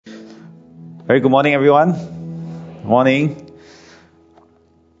Very good morning, everyone. Morning.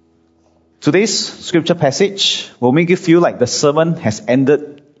 Today's scripture passage will make you feel like the sermon has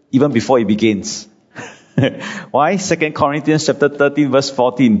ended even before it begins. Why? 2 Corinthians chapter 13 verse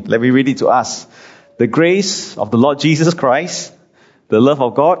 14. Let me read it to us. The grace of the Lord Jesus Christ, the love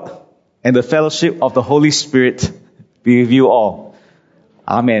of God, and the fellowship of the Holy Spirit be with you all.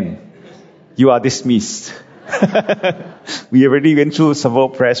 Amen. You are dismissed. We already went through several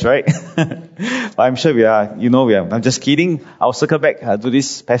prayers, right? I'm sure we are. I'm just kidding. I'll circle back to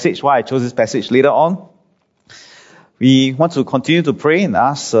this passage, why I chose this passage later on. We want to continue to pray and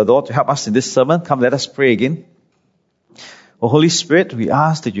ask the Lord to help us in this sermon. Come, let us pray again. Oh, Holy Spirit, we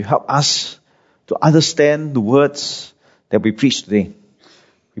ask that you help us to understand the words that we preach today.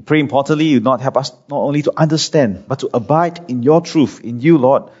 We pray importantly, you not help us not only to understand, but to abide in your truth, in you,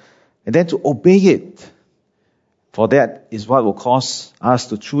 Lord, and then to obey it. For that is what will cause us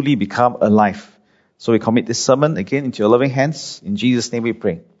to truly become alive. So we commit this sermon again into your loving hands. In Jesus' name we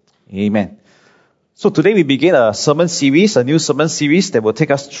pray. Amen. So today we begin a sermon series, a new sermon series that will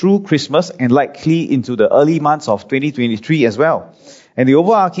take us through Christmas and likely into the early months of 2023 as well. And the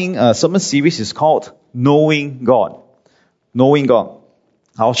overarching sermon series is called Knowing God. Knowing God.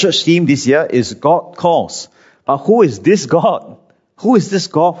 Our church theme this year is God Calls. But who is this God? Who is this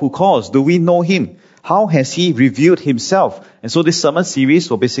God who calls? Do we know Him? How has He revealed Himself? And so this sermon series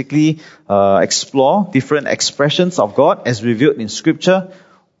will basically explore different expressions of God as revealed in Scripture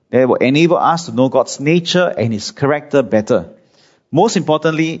that will enable us to know God's nature and His character better. Most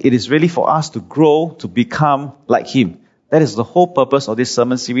importantly, it is really for us to grow to become like Him. That is the whole purpose of this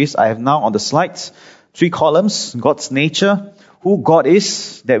sermon series. I have now on the slides 3 columns: God's nature, who God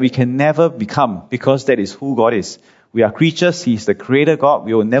is, that we can never become, because that is who God is. We are creatures. He is the creator God.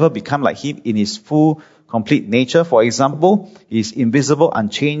 We will never become like Him in His full, complete nature. For example, He is invisible,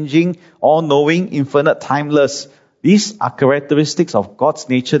 unchanging, all-knowing, infinite, timeless. These are characteristics of God's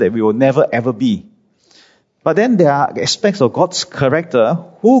nature that we will never ever be. But then there are aspects of God's character,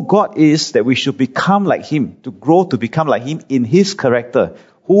 who God is, that we should become like Him, to grow to become like Him in His character,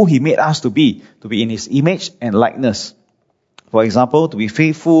 who He made us to be in His image and likeness. For example, to be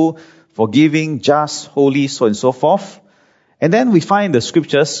faithful, forgiving, just, holy, so and so forth. And then we find in the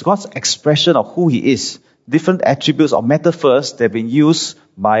scriptures God's expression of who He is. Different attributes or metaphors that have been used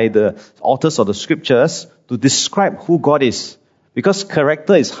by the authors of the scriptures to describe who God is. Because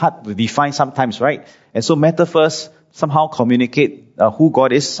character is hard to define sometimes, right? And so metaphors somehow communicate who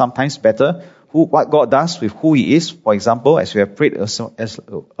God is sometimes better. What God does with who He is. For example, as we have prayed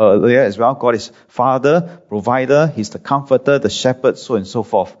earlier as well, God is Father, Provider, He's the Comforter, the Shepherd, so and so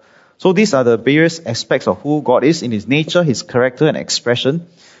forth. So these are the various aspects of who God is in His nature, His character and expression.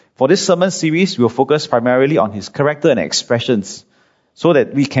 For this sermon series, we will focus primarily on His character and expressions, so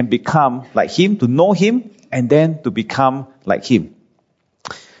that we can become like Him, to know Him, and then to become like Him.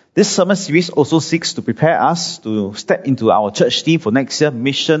 This sermon series also seeks to prepare us to step into our church theme for next year,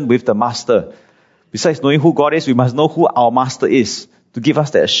 Mission with the Master. Besides knowing who God is, we must know who our Master is, to give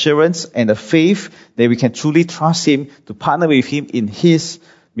us the assurance and the faith that we can truly trust Him, to partner with Him in His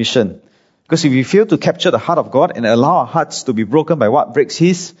mission. Because if we fail to capture the heart of God and allow our hearts to be broken by what breaks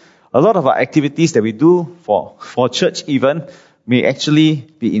His, a lot of our activities that we do for church even may actually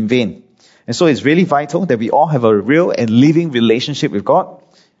be in vain. And so it's really vital that we all have a real and living relationship with God.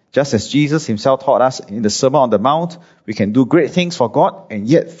 Just as Jesus Himself taught us in the Sermon on the Mount, we can do great things for God and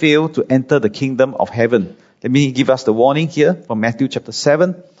yet fail to enter the kingdom of heaven. Let me give us the warning here from Matthew chapter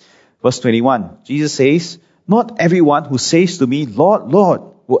 7, verse 21. Jesus says, "Not everyone who says to me, 'Lord, Lord,'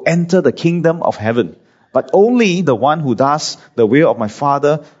 will enter the kingdom of heaven, but only the one who does the will of my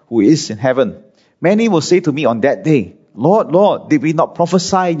Father who is in heaven. Many will say to me on that day, 'Lord, Lord, did we not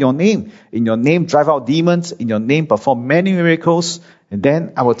prophesy in your name? In your name drive out demons, in your name perform many miracles?' And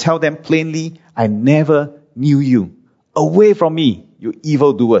then I will tell them plainly, 'I never knew you. Away from me, you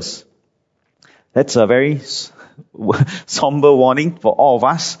evildoers.'" That's a very somber warning for all of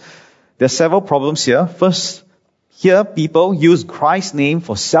us. There are several problems here. First, here people use Christ's name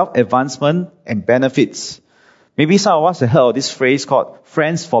for self-advancement and benefits. Maybe some of us have heard of this phrase called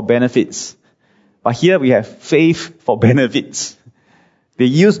friends for benefits. But here we have faith for benefits. They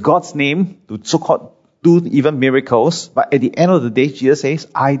use God's name to so-called do even miracles, but at the end of the day, Jesus says,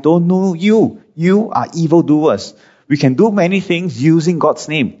 "I don't know you. You are evildoers." We can do many things using God's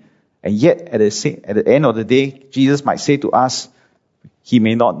name, and yet at the end of the day, Jesus might say to us, He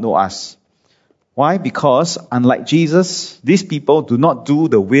may not know us. Why? Because unlike Jesus, these people do not do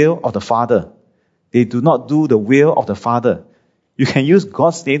the will of the Father. They do not do the will of the Father. You can use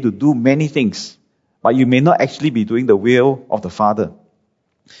God's name to do many things, but you may not actually be doing the will of the Father.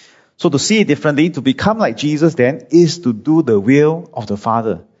 So to see it differently, to become like Jesus then is to do the will of the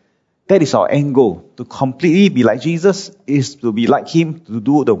Father. That is our end goal. To completely be like Jesus is to be like Him, to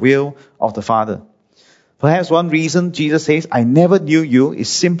do the will of the Father. Perhaps one reason Jesus says, I never knew you, is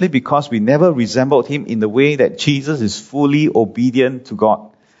simply because we never resembled Him in the way that Jesus is fully obedient to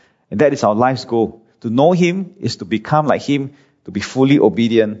God. And that is our life's goal. To know Him is to become like Him, to be fully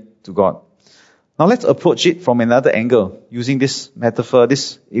obedient to God. Now let's approach it from another angle, using this metaphor,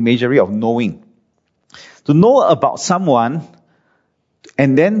 this imagery of knowing. To know about someone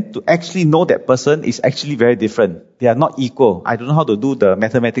and then to actually know that person is actually very different. They are not equal. I don't know how to do the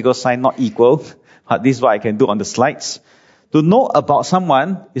mathematical sign not equal, but this is what I can do on the slides. To know about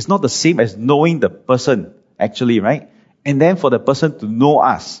someone is not the same as knowing the person, actually, right? And then for the person to know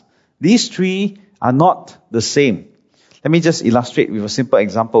us. These three are not the same. Let me just illustrate with a simple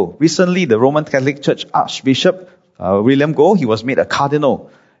example. Recently, the Roman Catholic Church Archbishop William Goh, he was made a cardinal,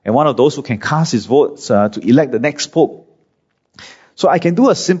 and one of those who can cast his votes to elect the next pope. So I can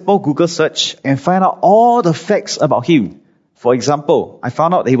do a simple Google search and find out all the facts about him. For example, I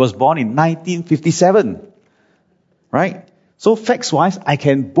found out that he was born in 1957. Right? So facts-wise, I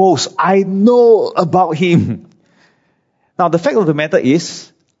can boast. I know about him. Now, the fact of the matter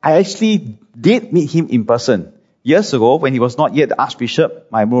is, I actually did meet him in person. Years ago, when he was not yet the Archbishop,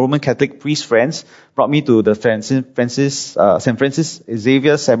 my Roman Catholic priest friends brought me to the St. Francis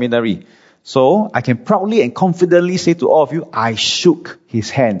Xavier Seminary. So I can proudly and confidently say to all of you, I shook his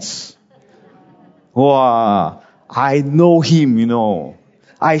hands. Wow, I know him, you know.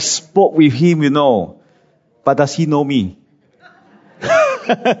 I spoke with him, you know. But does he know me?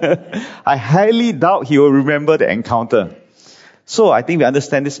 I highly doubt he will remember the encounter. So I think we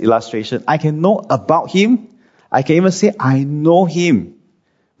understand this illustration. I can know about him. I can even say, I know him.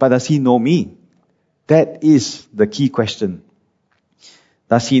 But does he know me? That is the key question.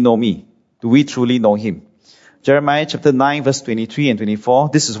 Does he know me? Do we truly know him? Jeremiah chapter 9 verse 23 and 24.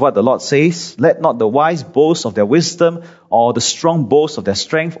 This is what the Lord says. Let not the wise boast of their wisdom, or the strong boast of their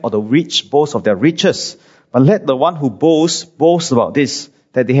strength, or the rich boast of their riches. But let the one who boasts, boast about this,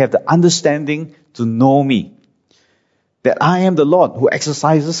 that they have the understanding to know me. That I am the Lord who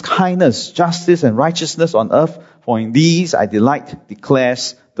exercises kindness, justice, and righteousness on earth, for in these I delight,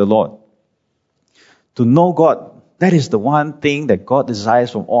 declares the Lord. To know God, that is the one thing that God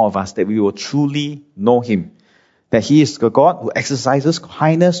desires from all of us, that we will truly know Him. That He is the God who exercises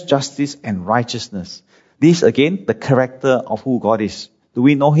kindness, justice, and righteousness. This, again, the character of who God is. Do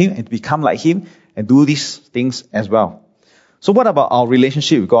we know Him and become like Him and do these things as well? So what about our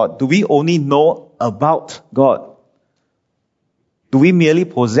relationship with God? Do we only know about God? Do we merely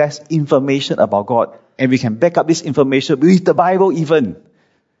possess information about God and we can back up this information with the Bible even?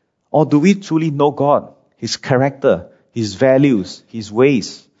 Or do we truly know God, His character, His values, His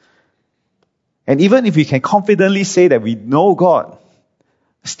ways? And even if we can confidently say that we know God,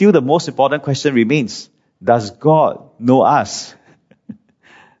 still the most important question remains, does God know us?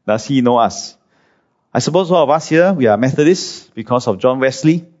 Does He know us? I suppose all of us here, we are Methodists because of John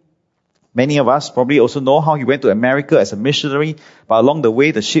Wesley. Many of us probably also know how he went to America as a missionary, but along the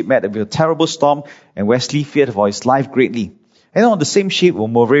way the ship met with a terrible storm and Wesley feared for his life greatly. And on the same ship were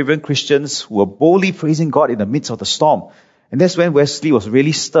Moravian Christians who were boldly praising God in the midst of the storm. And that's when Wesley was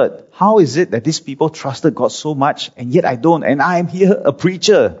really stirred. How is it that these people trusted God so much and yet I don't, and I am here a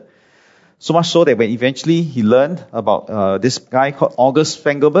preacher? So much so that when eventually he learned about this guy called August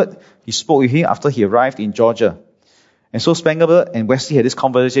Spangelbert, he spoke with him after he arrived in Georgia. And so Spangelbert and Wesley had this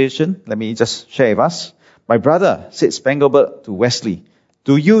conversation. Let me just share with us. My brother, said Spangelbert to Wesley,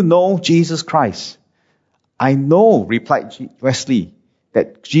 do you know Jesus Christ? I know, replied Wesley,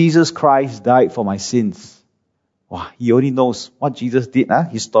 that Jesus Christ died for my sins. Wow, he only knows what Jesus did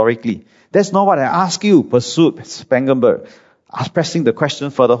historically. That's not what I ask you, pursued Spangelbert, pressing the question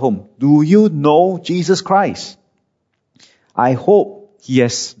further home. Do you know Jesus Christ? I hope He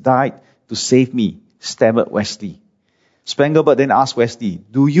has died to save me, stammered Wesley. Spangelbert then asked Wesley,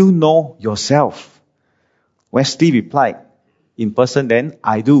 do you know yourself? Wesley replied, in person then,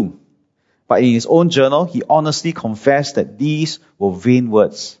 I do. But in his own journal, he honestly confessed that these were vain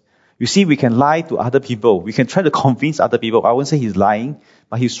words. You see, we can lie to other people. We can try to convince other people. I won't say he's lying,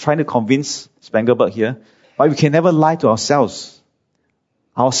 but he's trying to convince Spangelbert here. But we can never lie to ourselves.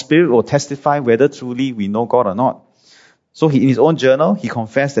 Our spirit will testify whether truly we know God or not. So in his own journal, he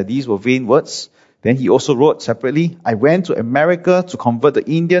confessed that these were vain words. Then he also wrote separately, I went to America to convert the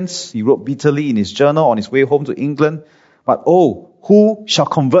Indians. He wrote bitterly in his journal on his way home to England. But oh, who shall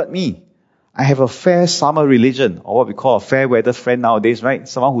convert me? I have a fair summer religion, or what we call a fair weather friend nowadays, right?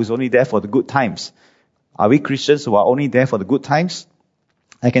 Someone who's only there for the good times. Are we Christians who are only there for the good times?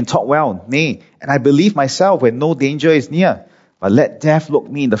 I can talk well, nay, and I believe myself when no danger is near. But let death look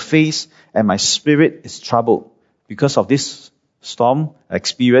me in the face, and my spirit is troubled. Because of this storm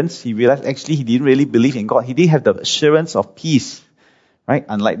experience, he realized actually he didn't really believe in God. He didn't have the assurance of peace, right?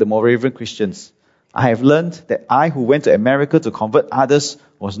 Unlike the Moravian Christians. I have learned that I who went to America to convert others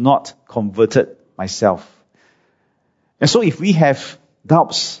was not converted myself. And so if we have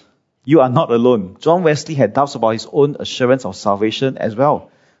doubts, you are not alone. John Wesley had doubts about his own assurance of salvation as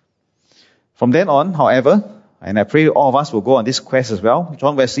well. From then on, however, and I pray all of us will go on this quest as well.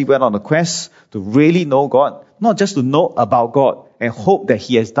 John Wesley went on a quest to really know God, not just to know about God and hope that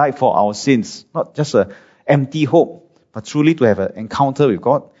He has died for our sins, not just an empty hope, but truly to have an encounter with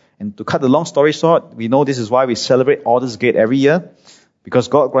God. And to cut the long story short, we know this is why we celebrate Aldersgate every year, because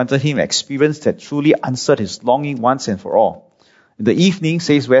God granted him an experience that truly answered his longing once and for all. In the evening,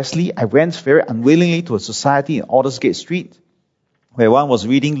 says Wesley, I went very unwillingly to a society in Aldersgate Street, where one was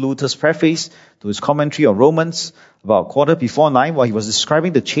reading Luther's preface to his commentary on Romans. About 9:15, while he was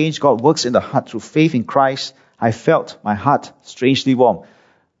describing the change God works in the heart through faith in Christ, I felt my heart strangely warm.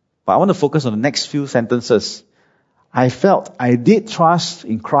 But I want to focus on the next few sentences. I felt I did trust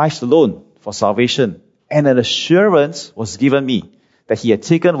in Christ alone for salvation, and an assurance was given me that He had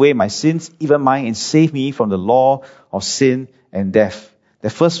taken away my sins, even mine, and saved me from the law of sin and death. The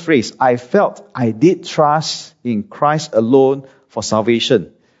first phrase, I felt I did trust in Christ alone for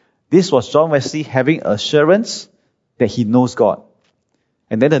salvation. This was John Wesley having assurance that he knows God.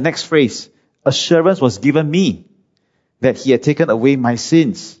 And then the next phrase, assurance was given me that He had taken away my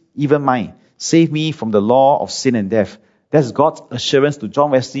sins, even mine, saved me from the law of sin and death. That's God's assurance to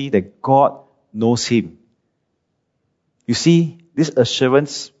John Wesley that God knows him. You see, this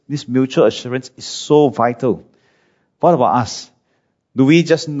assurance, this mutual assurance is so vital. What about us? Do we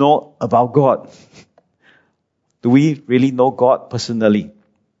just know about God? Do we really know God personally?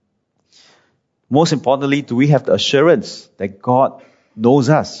 Most importantly, do we have the assurance that God knows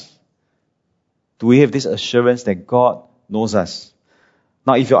us? Do we have this assurance that God knows us?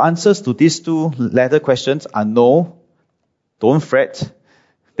 Now, if your answers to these two latter questions are no, don't fret.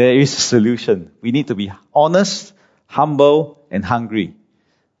 There is a solution. We need to be honest, humble, and hungry.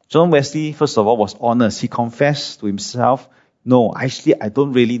 John Wesley, first of all, was honest. He confessed to himself, no, actually, I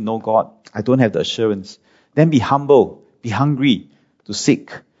don't really know God. I don't have the assurance. Then be humble, be hungry to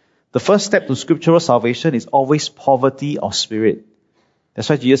seek. The first step to scriptural salvation is always poverty of spirit. That's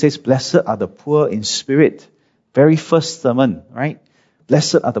why Jesus says, blessed are the poor in spirit. Very first sermon, right?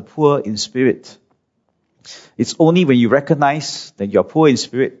 Blessed are the poor in spirit. It's only when you recognize that you're poor in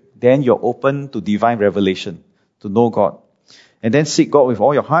spirit, then you're open to divine revelation, to know God. And then seek God with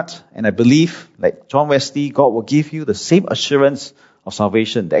all your heart. And I believe, like John Wesley, God will give you the same assurance of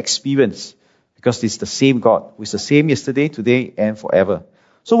salvation, the experience. Because it's the same God, who is the same yesterday, today, and forever.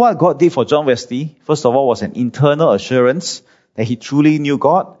 So what God did for John Wesley, first of all, was an internal assurance that he truly knew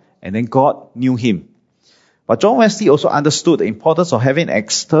God, and then God knew him. But John Wesley also understood the importance of having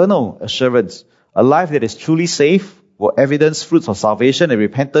external assurance. A life that is truly safe will evidence fruits of salvation and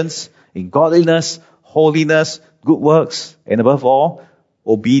repentance in godliness, holiness, good works, and above all,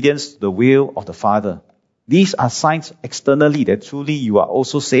 obedience to the will of the Father. These are signs externally that truly you are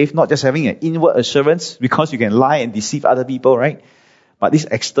also safe, not just having an inward assurance because you can lie and deceive other people, right? But these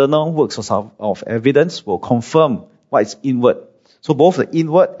external works of evidence will confirm what is inward. So both the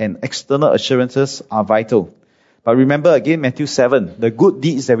inward and external assurances are vital. But remember again, Matthew 7, the good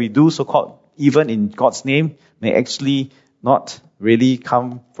deeds that we do, so-called even in God's name, may actually not really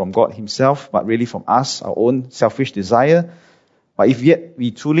come from God Himself, but really from us, our own selfish desire. But if yet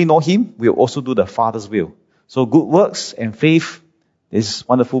we truly know Him, we'll also do the Father's will. So good works and faith is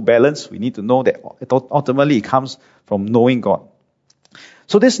wonderful balance. We need to know that ultimately it comes from knowing God.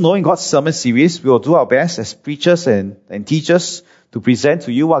 So this Knowing God sermon series, we will do our best as preachers and teachers to present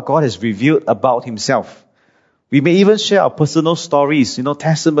to you what God has revealed about Himself. We may even share our personal stories,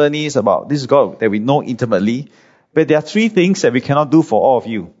 testimonies about this God that we know intimately. But there are three things that we cannot do for all of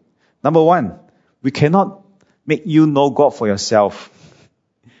you. Number one, we cannot make you know God for yourself.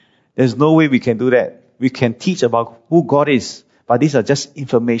 There's no way we can do that. We can teach about who God is, but these are just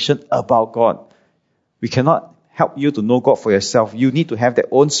information about God. We cannot help you to know God for yourself. You need to have that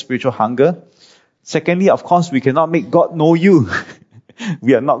own spiritual hunger. Secondly, of course, we cannot make God know you.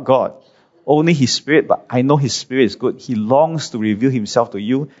 We are not God. Only His Spirit, but I know His Spirit is good. He longs to reveal Himself to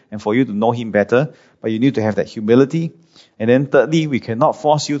you and for you to know Him better. But you need to have that humility. And then thirdly, we cannot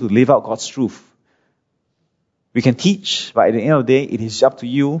force you to live out God's truth. We can teach, but at the end of the day, it is up to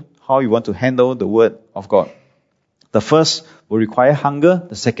you how you want to handle the Word of God. The first will require hunger.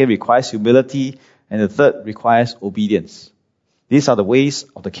 The second requires humility. And the third requires obedience. These are the ways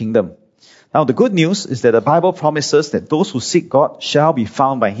of the kingdom. Now the good news is that the Bible promises that those who seek God shall be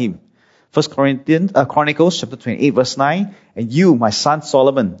found by Him. 1 Chronicles chapter 28 verse 9, and you, my son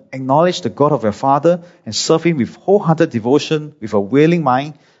Solomon, acknowledge the God of your father and serve Him with wholehearted devotion, with a willing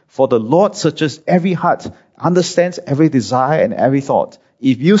mind, for the Lord searches every heart, understands every desire and every thought.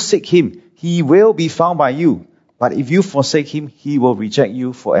 If you seek Him, He will be found by you. But if you forsake Him, He will reject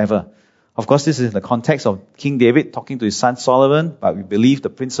you forever. Of course, this is in the context of King David talking to his son Solomon, but we believe the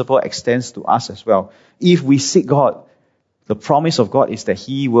principle extends to us as well. If we seek God, the promise of God is that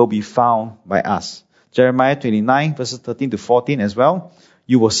He will be found by us. Jeremiah 29 verses 13 to 14 as well.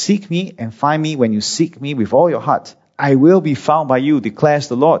 You will seek me and find me when you seek me with all your heart. I will be found by you, declares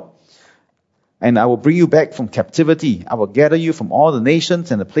the Lord. And I will bring you back from captivity. I will gather you from all the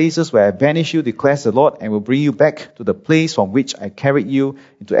nations and the places where I banished you, declares the Lord, and will bring you back to the place from which I carried you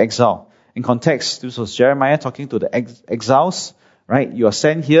into exile. In context, this was Jeremiah talking to the exiles, right? You are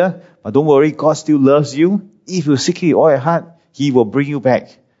sent here, but don't worry, God still loves you. If you seek Him with all your heart, He will bring you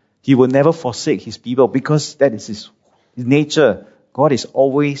back. He will never forsake His people because that is His nature. God is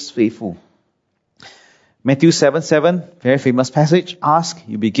always faithful. Matthew 7:7, very famous passage. Ask,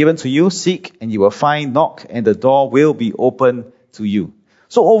 you'll be given to you. Seek, and you will find. Knock, and the door will be open to you.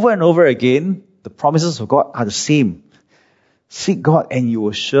 So over and over again, the promises of God are the same. Seek God, and you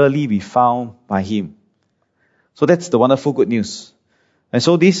will surely be found by Him. So that's the wonderful good news. And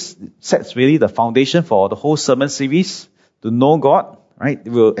so this sets really the foundation for the whole sermon series, to know God, right?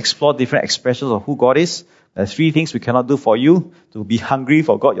 We'll explore different expressions of who God is. There are 3 things we cannot do for you: to be hungry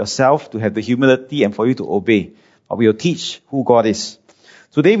for God yourself, to have the humility, and for you to obey. But we will teach who God is.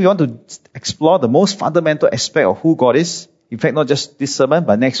 Today we want to explore the most fundamental aspect of who God is. In fact, not just this sermon,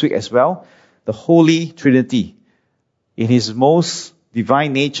 but next week as well. The Holy Trinity. In His most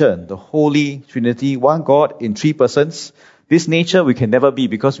divine nature, the Holy Trinity, one God in 3 persons. This nature we can never be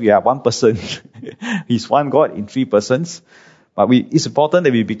because we are one person. He's one God in 3 persons. But it's important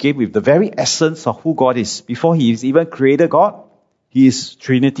that we begin with the very essence of who God is. Before He is even created God, He is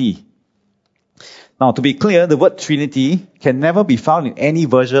Trinity. Now, to be clear, the word Trinity can never be found in any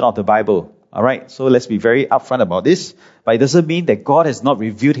version of the Bible. Alright, so let's be very upfront about this. But it doesn't mean that God has not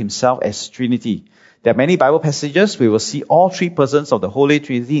revealed Himself as Trinity. There are many Bible passages we will see all 3 persons of the Holy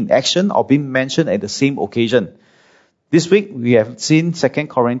Trinity in action or being mentioned at the same occasion. This week, we have seen 2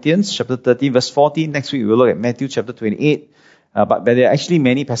 Corinthians chapter 13 verse 14. Next week, we will look at Matthew chapter 28. But there are actually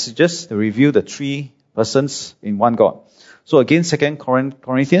many passages that reveal the 3 persons in one God. So again, 2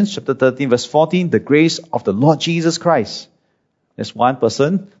 Corinthians chapter 13 verse 14, the grace of the Lord Jesus Christ. There's one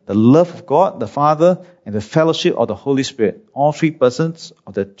person, the love of God, the Father, and the fellowship of the Holy Spirit. All 3 persons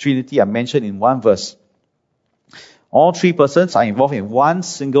of the Trinity are mentioned in one verse. All 3 persons are involved in one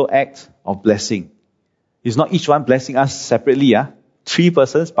single act of blessing. It's not each one blessing us separately. 3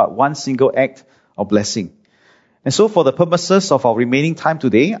 persons, but one single act of blessing. And so for the purposes of our remaining time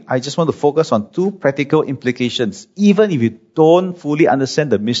today, I just want to focus on 2 practical implications. Even if you don't fully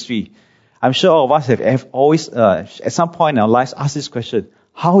understand the mystery, I'm sure all of us have always, at some point in our lives, asked this question: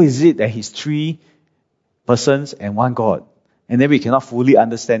 how is it that He's 3 persons and one God? And then we cannot fully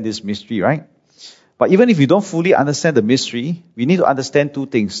understand this mystery, right? But even if you don't fully understand the mystery, we need to understand 2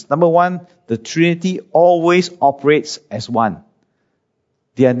 things. Number 1, the Trinity always operates as one.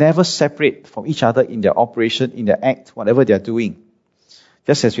 They are never separate from each other in their operation, in their act, whatever they are doing.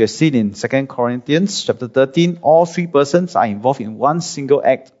 Just as we have seen in 2 Corinthians chapter 13, all 3 persons are involved in one single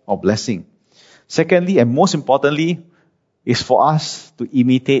act of blessing. Secondly, and most importantly, is for us to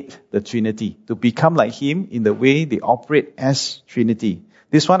imitate the Trinity, to become like Him in the way they operate as Trinity.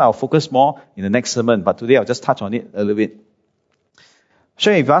 This one I'll focus more in the next sermon, but today I'll just touch on it a little bit.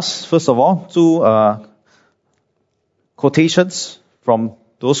 Share with us, first of all, 2 quotations from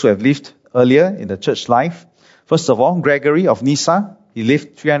those who have lived earlier in the church life. First of all, Gregory of Nyssa. He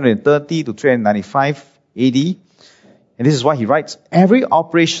lived 330 to 395 AD. And this is what he writes: every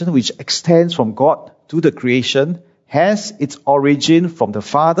operation which extends from God to the creation has its origin from the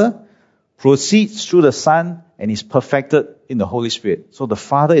Father, proceeds through the Son, and is perfected in the Holy Spirit. So the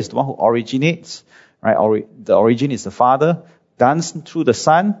Father is the one who originates, right? The origin is the Father, done through the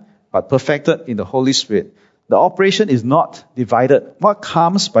Son, but perfected in the Holy Spirit. The operation is not divided. What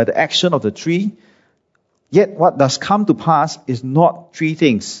comes by the action of the 3, yet what does come to pass is not 3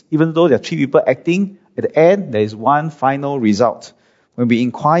 things. Even though there are 3 people acting, at the end there is one final result. When we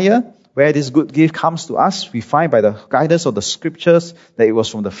inquire where this good gift comes to us, we find by the guidance of the Scriptures that it was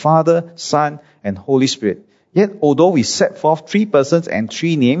from the Father, Son, and Holy Spirit. Yet although we set forth 3 persons and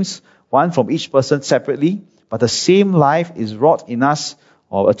 3 names, one from each person separately, but the same life is wrought in us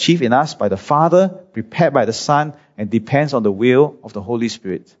or achieved in us by the Father, prepared by the Son, and depends on the will of the Holy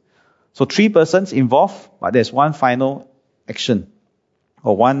Spirit. So 3 persons involved, but there's one final action,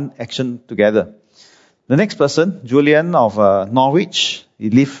 or one action together. The next person, Julian of Norwich,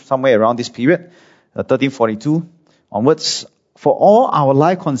 he lived somewhere around this period, 1342 onwards. For all our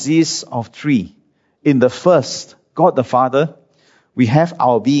life consists of 3. In the first, God the Father, we have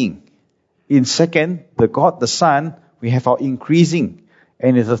our being. In second, the God the Son, we have our increasing.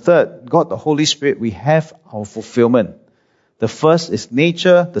 And in the third, God the Holy Spirit, we have our fulfillment. The first is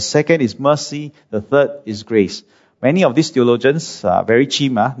nature, the second is mercy, the third is grace. Many of these theologians are very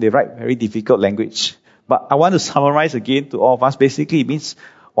cheap, they write very difficult language. But I want to summarize again to all of us. Basically, it means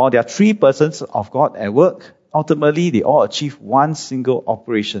while there are 3 persons of God at work, ultimately they all achieve one single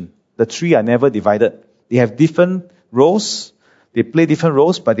operation. The 3 are never divided. They have different roles, they play different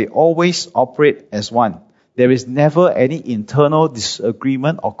roles, but they always operate as one. There is never any internal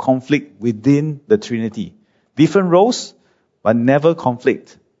disagreement or conflict within the Trinity. Different roles, but never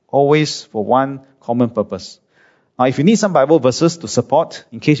conflict. Always for one common purpose. Now, if you need some Bible verses to support,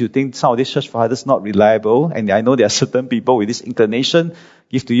 in case you think some of these church fathers not reliable, and I know there are certain people with this inclination,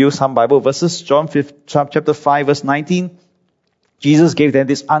 give to you some Bible verses. John chapter 5, verse 19. Jesus gave them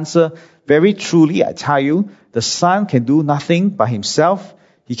this answer, very truly I tell you, the Son can do nothing by himself.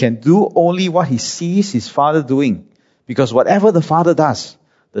 He can do only what he sees his Father doing. Because whatever the Father does,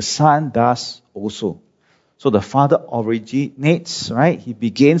 the Son does also. So the Father originates, right? He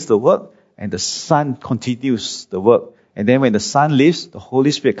begins the work, and the Son continues the work. And then when the Son leaves, the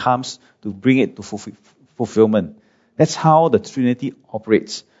Holy Spirit comes to bring it to fulfillment. That's how the Trinity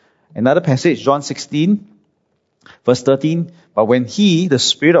operates. Another passage, John 16, verse 13. But when He, the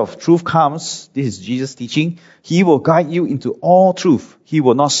Spirit of truth, comes, this is Jesus teaching, He will guide you into all truth. He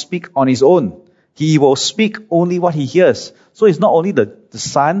will not speak on His own. He will speak only what He hears. So it's not only the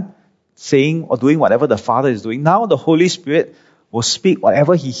Son saying or doing whatever the Father is doing. Now the Holy Spirit will speak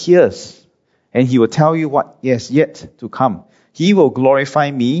whatever He hears. And He will tell you what is yet to come. He will glorify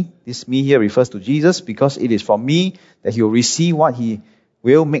me. This me here refers to Jesus, because it is from me that He will receive what He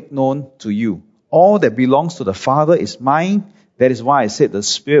will make known to you. All that belongs to the Father is mine. That is why I said the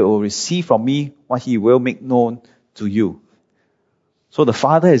Spirit will receive from me what He will make known to you. So the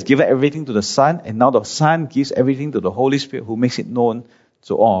Father has given everything to the Son, and now the Son gives everything to the Holy Spirit, who makes it known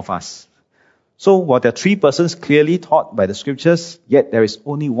to all of us. So while there are 3 persons clearly taught by the Scriptures, yet there is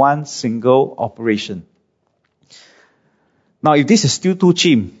only one single operation. Now if this is still too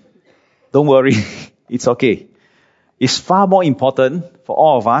cheap, don't worry, it's okay. It's far more important for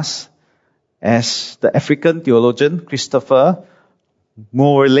all of us, as the African theologian Christopher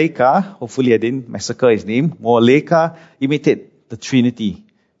Moeleka, hopefully I didn't massacre his name, Moeleka imitated the Trinity.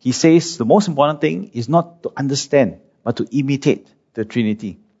 He says the most important thing is not to understand, but to imitate the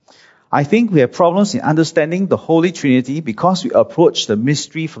Trinity. I think we have problems in understanding the Holy Trinity because we approach the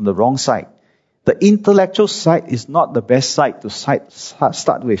mystery from the wrong side. The intellectual side is not the best side to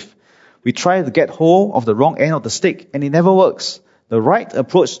start with. We try to get hold of the wrong end of the stick, and it never works. The right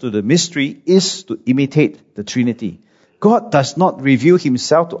approach to the mystery is to imitate the Trinity. God does not reveal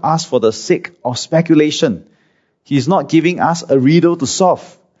Himself to us for the sake of speculation. He is not giving us a riddle to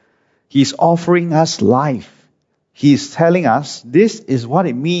solve. He is offering us life. He is telling us, this is what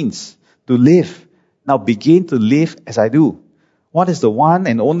it means to live. Now begin to live as I do. What is the one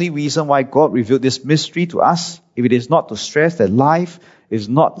and only reason why God revealed this mystery to us? If it is not to stress that life is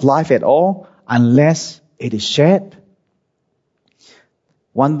not life at all unless it is shared.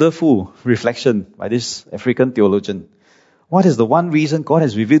 Wonderful reflection by this African theologian. What is the one reason God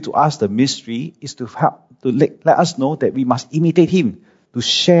has revealed to us the mystery is to help to let us know that we must imitate Him, to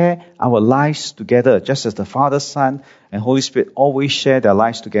share our lives together, just as the Father, Son, and Holy Spirit always share their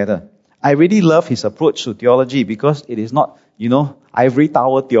lives together. I really love his approach to theology because it is not, ivory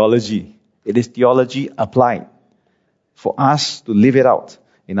tower theology. It is theology applied for us to live it out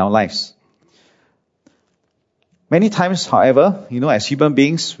in our lives. Many times, however, as human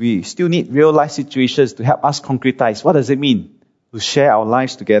beings, we still need real life situations to help us concretize. What does it mean to share our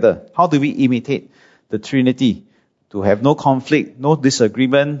lives together? How do we imitate the Trinity? To have no conflict, no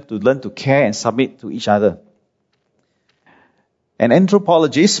disagreement, to learn to care and submit to each other. An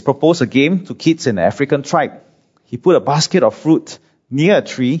anthropologist proposed a game to kids in an African tribe. He put a basket of fruit near a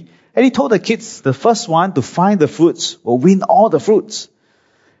tree, and he told the kids the first one to find the fruits will win all the fruits.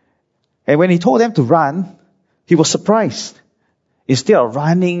 And when he told them to run, he was surprised. Instead of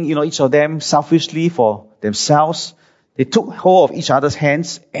running, each of them selfishly for themselves, they took hold of each other's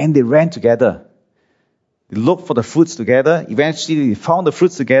hands and they ran together. They looked for the fruits together. Eventually, they found the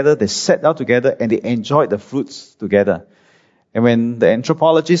fruits together. They sat down together and they enjoyed the fruits together. And when the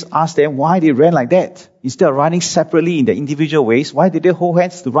anthropologists asked them why they ran like that, instead of running separately in their individual ways, why did they hold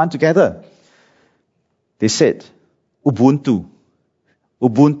hands to run together? They said, Ubuntu.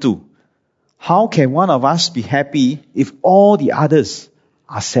 Ubuntu. How can one of us be happy if all the others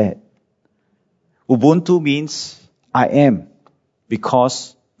are sad? Ubuntu means I am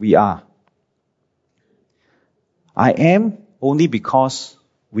because we are. I am only because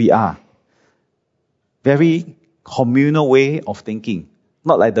we are. Very communal way of thinking.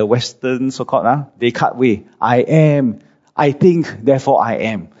 Not like the Western so-called Descartes way. I am. I think, therefore I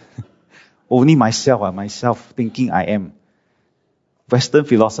am. Only myself thinking I am. Western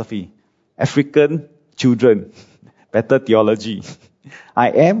philosophy. African children. Better theology.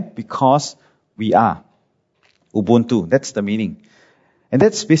 I am because we are. Ubuntu. That's the meaning. And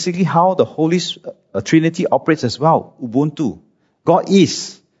that's basically how the Holy Trinity operates as well. Ubuntu. God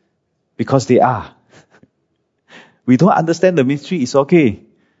is because they are. We don't understand the mystery, it's okay.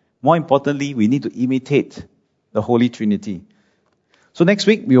 More importantly, we need to imitate the Holy Trinity. So next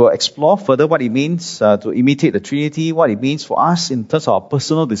week, we will explore further what it means to imitate the Trinity, what it means for us in terms of our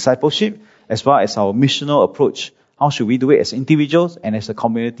personal discipleship, as well as our missional approach. How should we do it as individuals and as a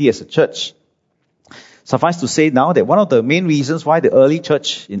community, as a church? Suffice to say now that one of the main reasons why the early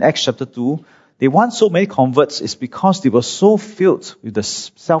church in Acts chapter 2, they won so many converts is because they were so filled with the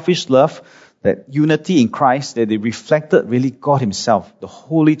selfish love, that unity in Christ, that they reflected really God Himself, the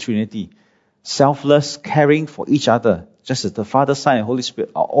Holy Trinity. Selfless, caring for each other, just as the Father, Son, and Holy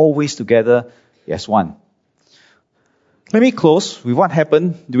Spirit are always together as one. Let me close with what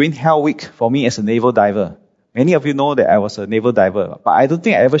happened during Hell Week for me as a naval diver. Many of you know that I was a naval diver, but I don't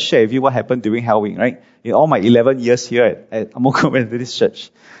think I ever shared with you what happened during Hell Week, right? In all my 11 years here at Amoko Methodist Church.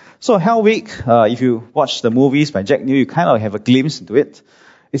 So Hell Week, if you watch the movies by Jack New, you kind of have a glimpse into it.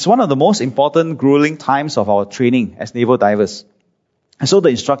 It's one of the most important, grueling times of our training as naval divers. And so the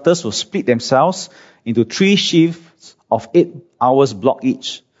instructors will split themselves into 3 shifts of 8 hours block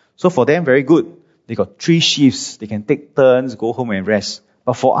each. So for them, very good. They got 3 shifts. They can take turns, go home and rest.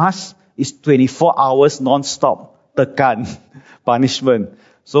 But for us, it's 24 hours non-stop, tekan, punishment.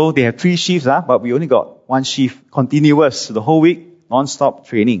 So they have 3 shifts, but we only got 1 shift, continuous, the whole week, non-stop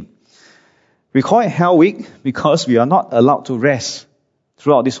training. We call it Hell Week because we are not allowed to rest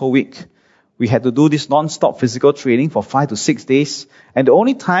throughout this whole week. We had to do this non-stop physical training for 5 to 6 days. And the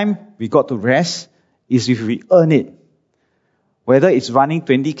only time we got to rest is if we earn it. Whether it's running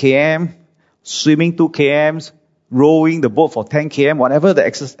 20 km, swimming 2 km, rowing the boat for 10 km, whatever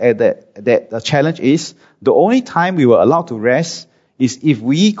the challenge is, the only time we were allowed to rest is if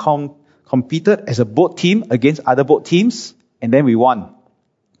we competed as a boat team against other boat teams, and then we won.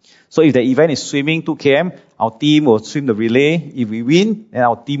 So if the event is swimming 2 km, our team will swim the relay. If we win, then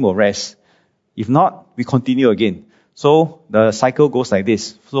our team will rest. If not, we continue again. So the cycle goes like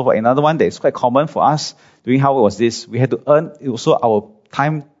this. So for another one that is quite common for us doing how it was this, we had to earn also our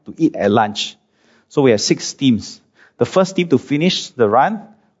time to eat at lunch. So we have 6 teams. The first team to finish the run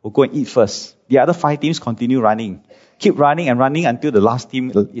will go and eat first. The other 5 teams continue running. Keep running and running until the last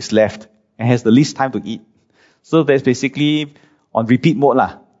team is left and has the least time to eat. So that's basically on repeat mode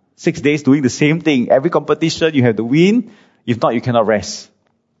 6 days doing the same thing. Every competition you have to win. If not, you cannot rest.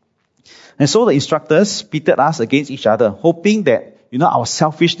 And so the instructors pitted us against each other, hoping that, our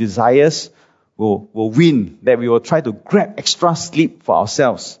selfish desires will win, that we will try to grab extra sleep for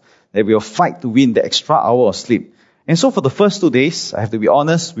ourselves, that we will fight to win the extra hour of sleep. And so for the first 2 days, I have to be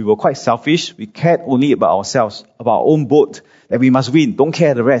honest, we were quite selfish. We cared only about ourselves, about our own boat, that we must win. Don't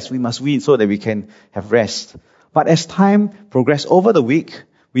care the rest. We must win so that we can have rest. But as time progressed over the week,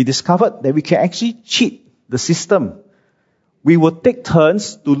 we discovered that we can actually cheat the system. We would take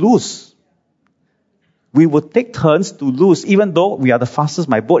turns to lose. Even though we are the fastest.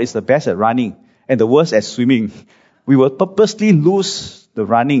 My boat is the best at running and the worst at swimming. We will purposely lose the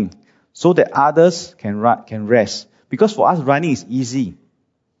running so that others can rest. Because for us, running is easy.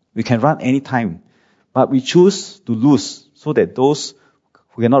 We can run anytime. But we choose to lose so that those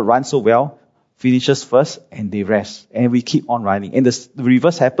who cannot run so well finishes first and they rest. And we keep on running. And the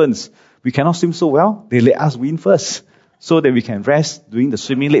reverse happens. We cannot swim so well, they let us win first so that we can rest doing the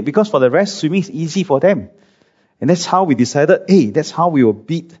swimming leg. Because for the rest, swimming is easy for them. And that's how we decided, that's how we will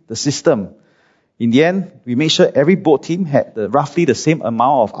beat the system. In the end, we made sure every boat team had roughly the same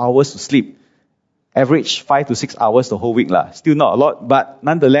amount of hours to sleep. Average 5 to 6 hours the whole week. Still not a lot, but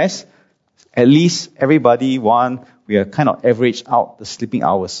nonetheless, at least everybody won. We are kind of averaged out the sleeping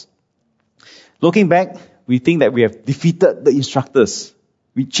hours. Looking back, we think that we have defeated the instructors.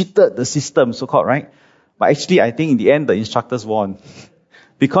 We cheated the system, so-called, right? But actually, I think in the end, the instructors won.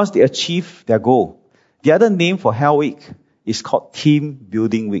 Because they achieved their goal. The other name for Hell Week is called Team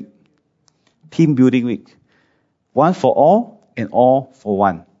Building Week. Team Building Week. One for all and all for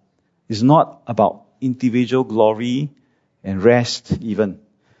one. It's not about individual glory and rest even.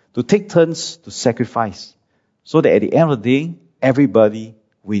 To take turns to sacrifice so that at the end of the day, everybody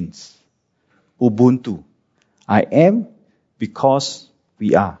wins. Ubuntu. I am because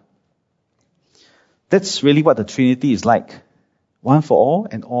we are. That's really what the Trinity is like. One for all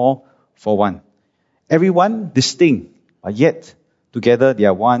and all for one. Everyone distinct, but yet together they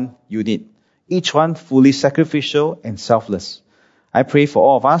are one unit. Each one fully sacrificial and selfless. I pray for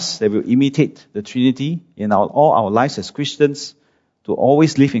all of us that will imitate the Trinity in all our lives as Christians to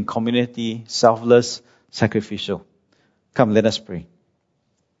always live in community, selfless, sacrificial. Come, let us pray.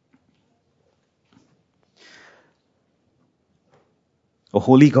 O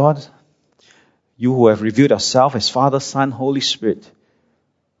Holy God, you who have revealed yourself as Father, Son, Holy Spirit,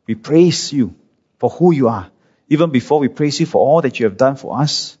 we praise you for who you are. Even before we praise you for all that you have done for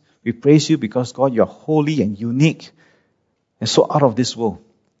us, we praise you because, God, you are holy and unique and so out of this world.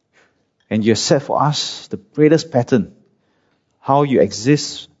 And you have set for us the greatest pattern, how you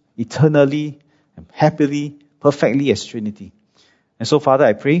exist eternally and happily, perfectly as Trinity. And so, Father,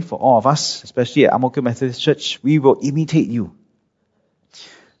 I pray for all of us, especially at Ang Mo Kio Methodist Church, we will imitate you.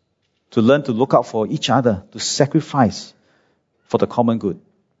 To learn to look out for each other, to sacrifice for the common good.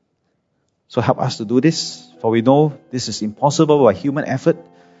 So help us to do this, for we know this is impossible by human effort.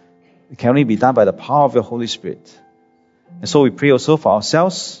 It can only be done by the power of your Holy Spirit. And so we pray also for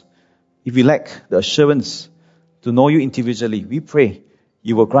ourselves. If we lack the assurance to know you individually, we pray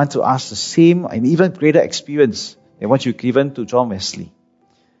you will grant to us the same and even greater experience than what you've given to John Wesley.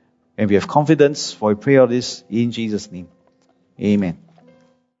 And we have confidence, for we pray all this in Jesus' name. Amen.